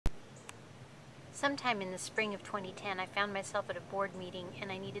Sometime in the spring of 2010, I found myself at a board meeting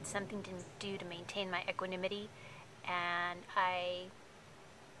and I needed something to do to maintain my equanimity, and I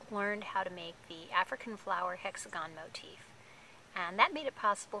learned how to make the African flower hexagon motif. And that made it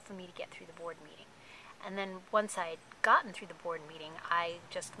possible for me to get through the board meeting. And then once I had gotten through the board meeting, I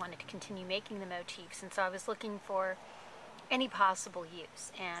just wanted to continue making the motifs, and so I was looking for any possible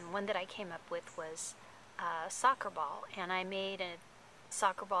use. And one that I came up with was a soccer ball, and I made a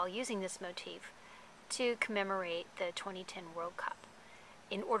soccer ball using this motif to commemorate the 2010 World Cup.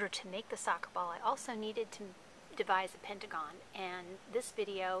 In order to make the soccer ball, I also needed to devise a pentagon, and this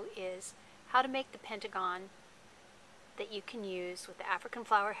video is how to make the pentagon that you can use with the African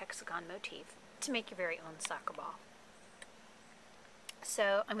flower hexagon motif to make your very own soccer ball.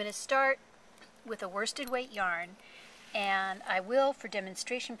 So I'm going to start with a worsted weight yarn, and I will, for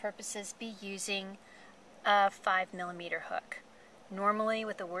demonstration purposes, be using a 5mm hook. Normally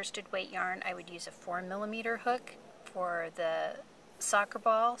with a worsted weight yarn I would use a 4mm hook for the soccer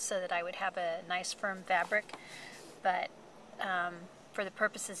ball so that I would have a nice firm fabric, but for the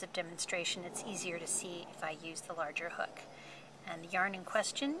purposes of demonstration it's easier to see if I use the larger hook. And the yarn in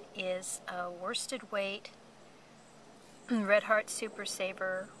question is a worsted weight Red Heart Super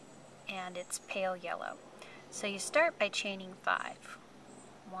Saver, and it's pale yellow. So you start by chaining 5.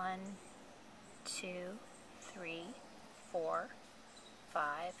 1, 2, 3, 4,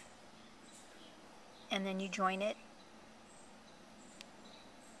 5, and then you join it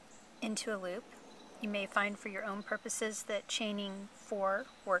into a loop. You may find for your own purposes that chaining 4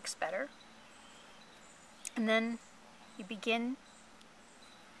 works better. And then you begin.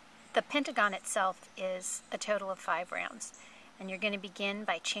 The pentagon itself is a total of 5 rounds, and you're going to begin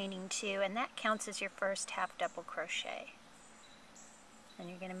by chaining 2, and that counts as your first half double crochet. Then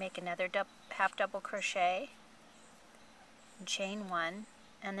you're going to make another half double crochet and chain 1,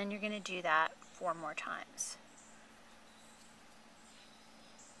 and then you're going to do that 4 more times.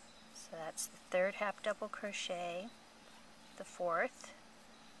 So that's the 3rd half double crochet, the 4th,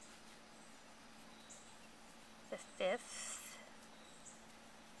 the 5th,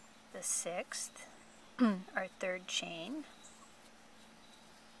 the 6th, our 3rd chain,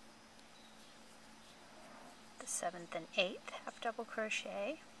 the 7th and 8th half double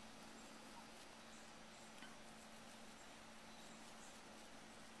crochet,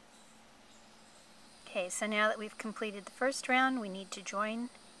 okay, so now that we've completed the first round, we need to join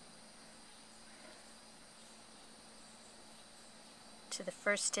to the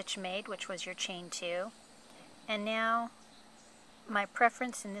first stitch made, which was your chain 2. And now my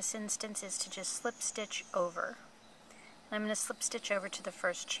preference in this instance is to just slip stitch over. And I'm going to slip stitch over to the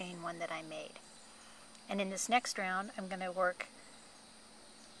first chain 1 that I made. And in this next round, I'm going to work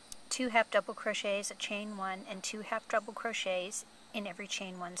 2 half double crochets, a chain 1, and 2 half double crochets in every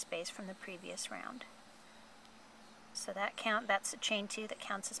chain 1 space from the previous round. So that's a chain 2 that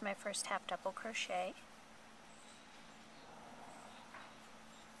counts as my first half double crochet.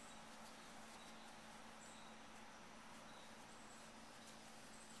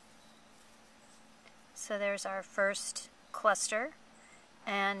 So there's our first cluster,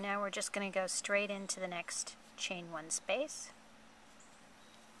 and now we're just going to go straight into the next chain 1 space.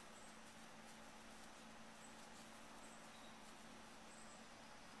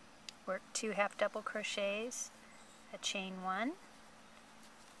 Work 2 half double crochets, a chain 1,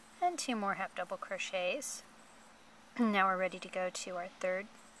 and 2 more half double crochets. Now we're ready to go to our 3rd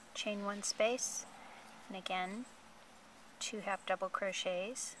chain 1 space, and again 2 half double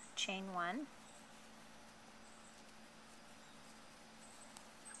crochets, chain 1,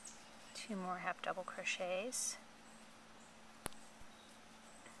 2 more half double crochets,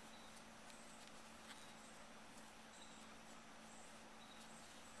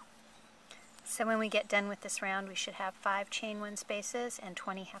 so when we get done with this round we should have 5 chain 1 spaces and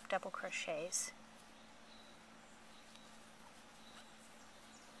 20 half double crochets.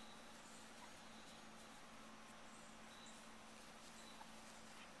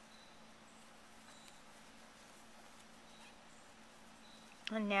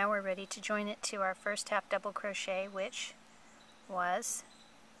 And now we're ready to join it to our first half double crochet, which was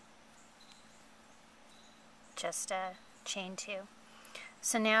just a chain 2.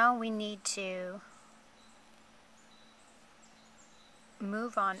 So now we need to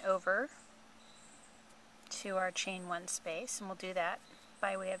move on over to our chain 1 space, and we'll do that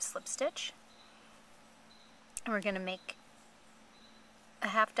by way of slip stitch. And we're going to make a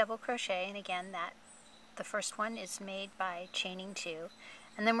half double crochet, and again the first one is made by chaining 2.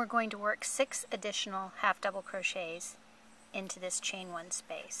 And then we're going to work 6 additional half double crochets into this chain 1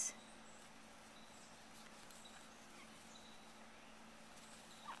 space.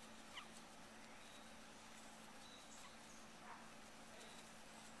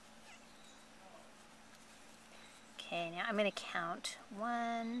 I'm going to count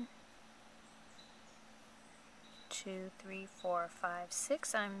 1, 2, 3, 4, 5,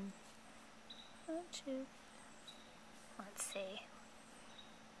 6. I'm 1, 2. Let's see.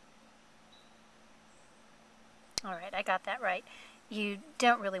 All right, I got that right. You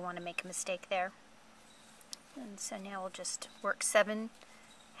don't really want to make a mistake there. And so now we'll just work 7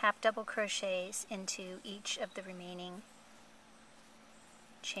 half double crochets into each of the remaining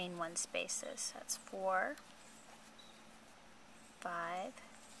chain 1 spaces. That's 4, 5,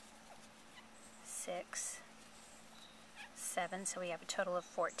 6, 7, so we have a total of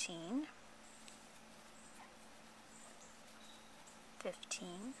 14, 15,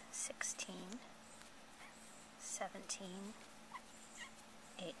 16, 17,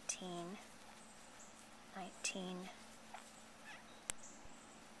 18, 19,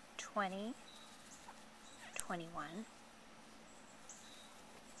 20, 21,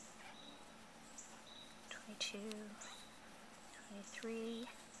 22, 23,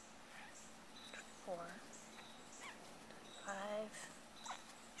 24, 25,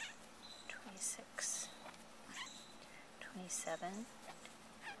 26, 27,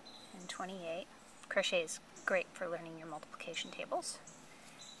 and 28. Crochet is great for learning your multiplication tables.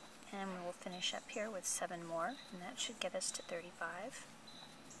 And we will finish up here with 7 more, and that should get us to 35.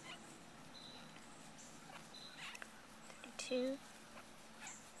 32,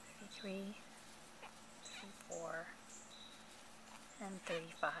 33, 34, and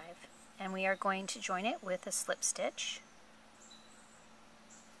 35. And we are going to join it with a slip stitch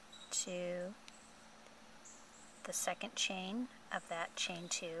to the second chain of that chain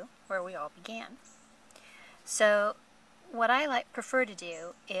 2 where we all began. So what I prefer to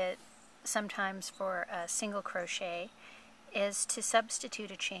do is sometimes for a single crochet is to substitute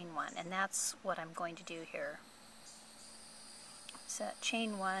a chain 1, and that's what I'm going to do here. So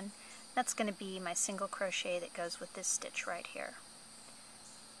chain 1, that's going to be my single crochet that goes with this stitch right here.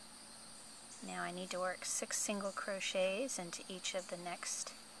 Now I need to work 6 single crochets into each of the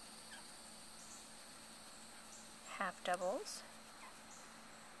next half doubles.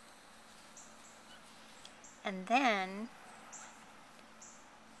 And then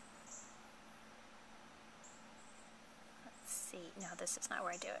let's see, no, this is not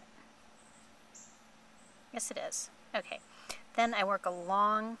where I do it. Yes, it is. Okay. Then I work a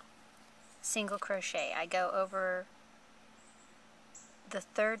long single crochet. I go over the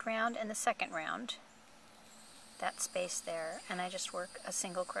 3rd round and the 2nd round, that space there, and I just work a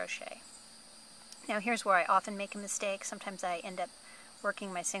single crochet. Now here's where I often make a mistake. Sometimes I end up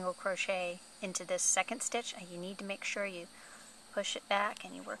working my single crochet into this 2nd stitch, and you need to make sure you push it back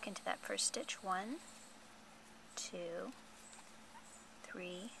and you work into that 1st stitch. 1, 2,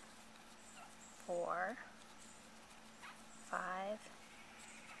 3, 4, 5,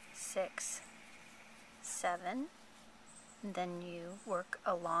 6, 7, and then you work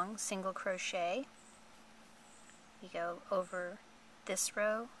a long single crochet. You go over this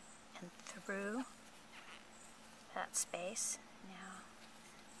row and through that space. Now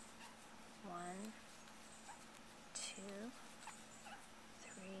 1, 2,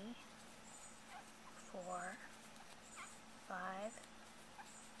 3, 4, 5,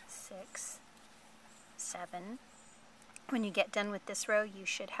 6, 7. When you get done with this row, you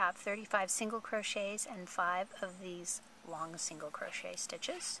should have 35 single crochets and 5 of these long single crochet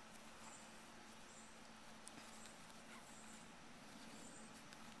stitches.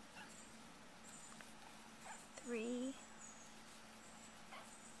 Three,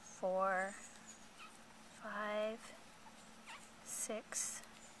 4, 5, 6,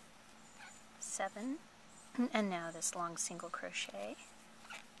 7, and now this long single crochet.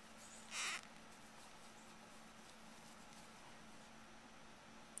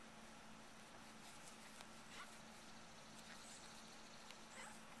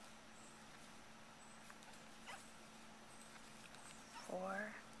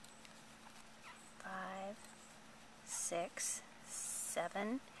 Six,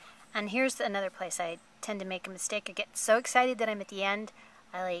 7, and here's another place I tend to make a mistake. I get so excited that I'm at the end,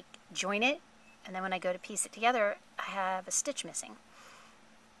 I join it, and then when I go to piece it together, I have a stitch missing.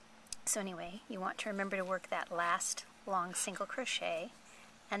 So anyway, you want to remember to work that last long single crochet,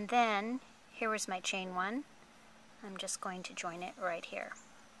 and then here was my chain 1. I'm just going to join it right here.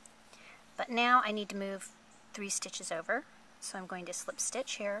 But now I need to move 3 stitches over, so I'm going to slip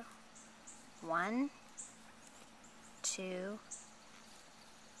stitch here. 1, 2,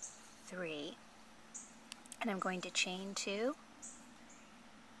 3, and I'm going to chain 2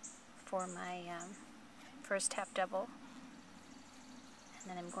 for my first half double, and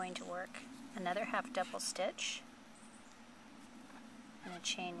then I'm going to work another half double stitch and a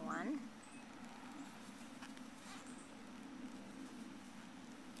chain 1,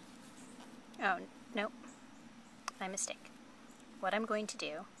 Oh, nope, my mistake. What I'm going to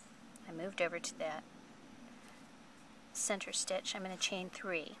do, I moved over to that center stitch. I'm going to chain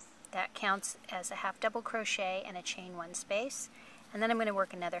 3. That counts as a half double crochet and a chain 1 space, and then I'm going to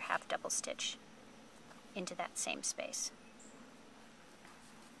work another half double stitch into that same space.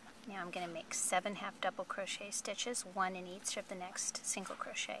 Now I'm going to make 7 half double crochet stitches, 1 in each of the next single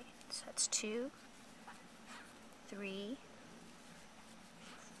crochet. So that's 2, 3,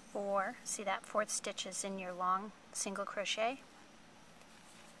 4. See that 4th stitch is in your long single crochet.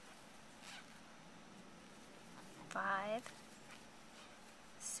 5,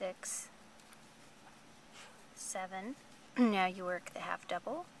 6, 7. Now you work the half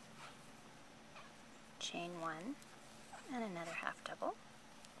double, chain 1, and another half double.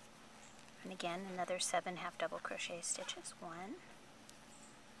 And again, another 7 half double crochet stitches. 1,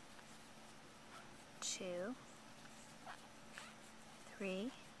 2,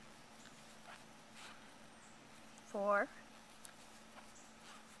 3, 4,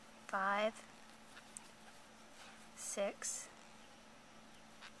 5, 6,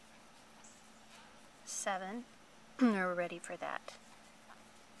 7. We're ready for that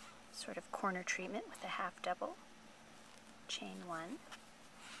sort of corner treatment with a half double, chain 1,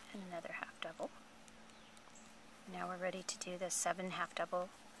 and another half double. Now we're ready to do the 7 half double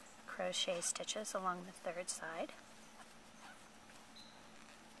crochet stitches along the 3rd side.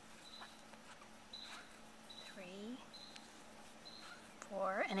 3,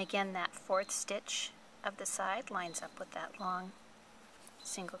 4, and again that 4th stitch of the side lines up with that long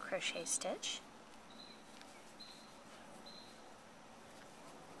single crochet stitch.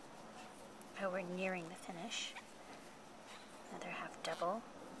 Oh, we're nearing the finish. Another half double,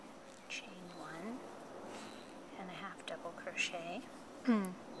 chain 1, and a half double crochet.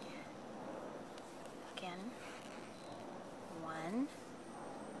 Again, 1,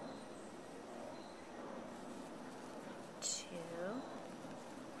 2,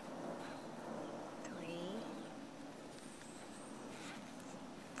 3,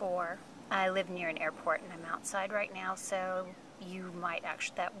 4. I live near an airport and I'm outside right now, so you might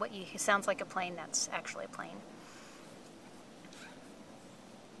actually, that what you sounds like a plane, that's actually a plane.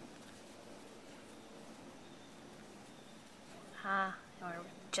 We're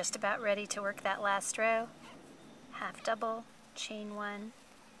just about ready to work that last row. Half double, chain 1,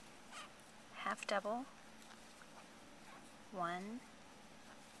 half double, 1,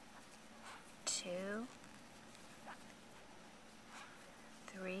 2,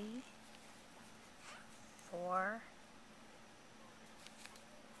 3, 4,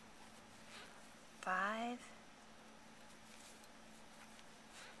 5,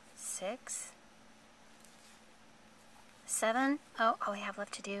 6, 7. Oh, all we have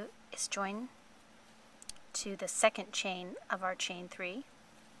left to do is join to the 2nd chain of our chain 3.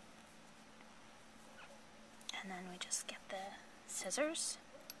 And then we just get the scissors,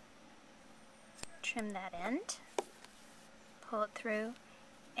 trim that end, pull it through,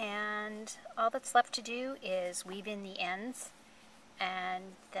 and all that's left to do is weave in the ends.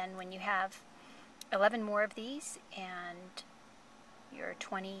 And then when you have 11 more of these and your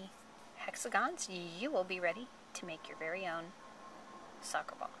 20 hexagons, you will be ready to make your very own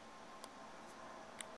soccer ball.